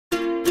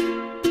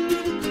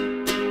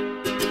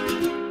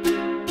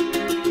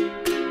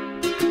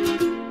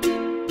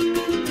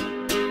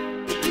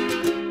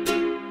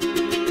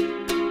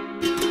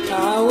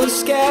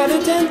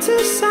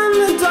dentist and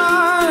the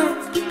dark.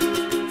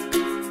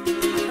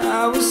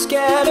 I was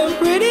scared of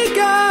pretty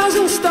girls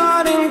and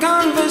starting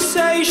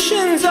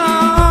conversations.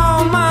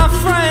 All my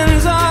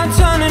friends are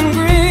turning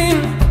green.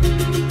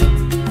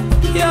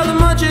 Yeah, the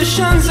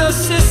magician's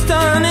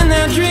assistant in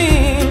their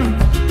dream.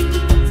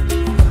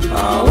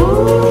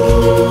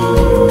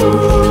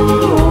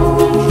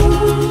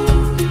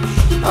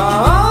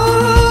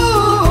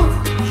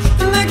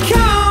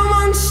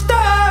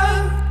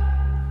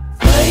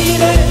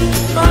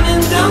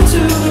 Running down to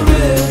the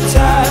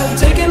riptide,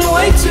 taken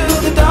away to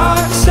the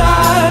dark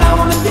side. I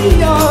wanna be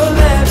your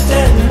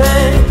left-hand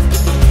man.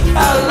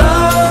 I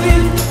love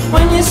you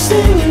when you're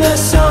singing that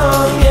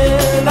song,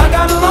 and I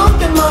got a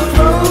lump in my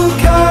throat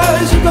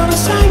 'cause you're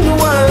gonna sing the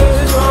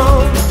words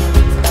wrong.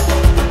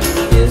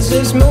 Is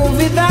this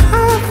movie that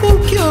I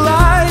think you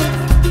like?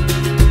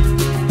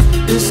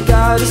 This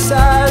guy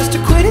decides to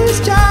quit his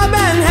job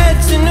and head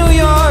to New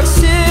York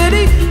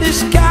City. This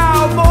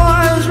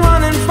cowboy's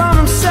running from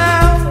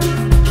himself.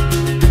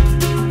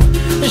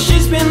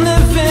 She's been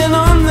living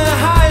on the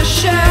highest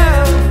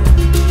shelf.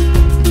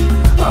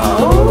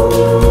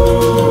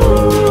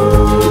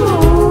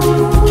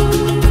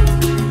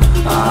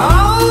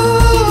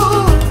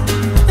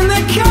 And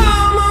they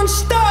come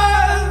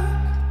unstuck.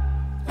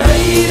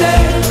 Lady,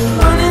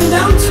 running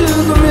down to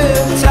the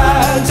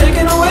riptide,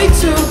 taken away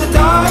to the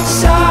dark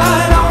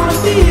side. I wanna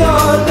be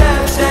your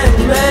left-hand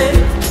man.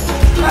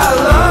 I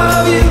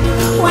love you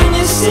when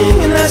you're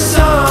singing that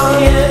song,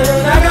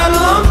 and I got a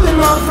lump in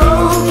my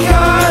throat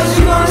 'cause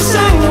you're gonna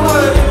sing the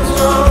words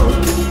wrong.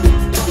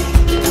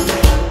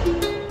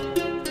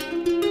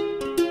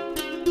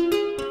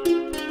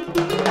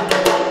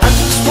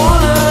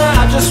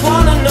 I just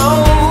wanna know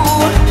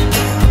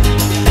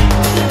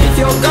if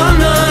you're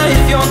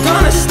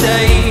gonna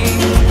stay.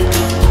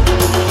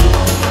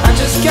 I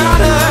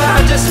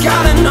just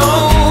gotta know.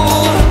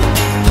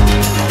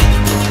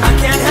 I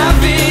can't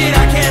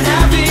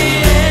have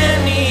it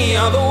any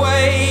other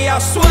way. I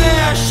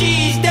swear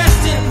she's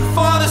destined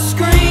for the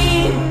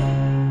screen.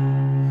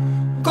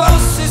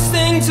 Closest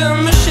thing to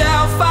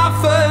Michelle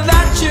Pfeiffer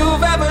that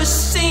you've ever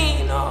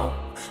seen. Oh,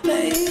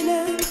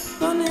 lady,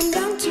 running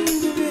down to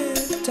the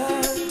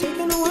riptide,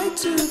 taken away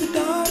to the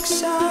dark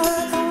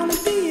side.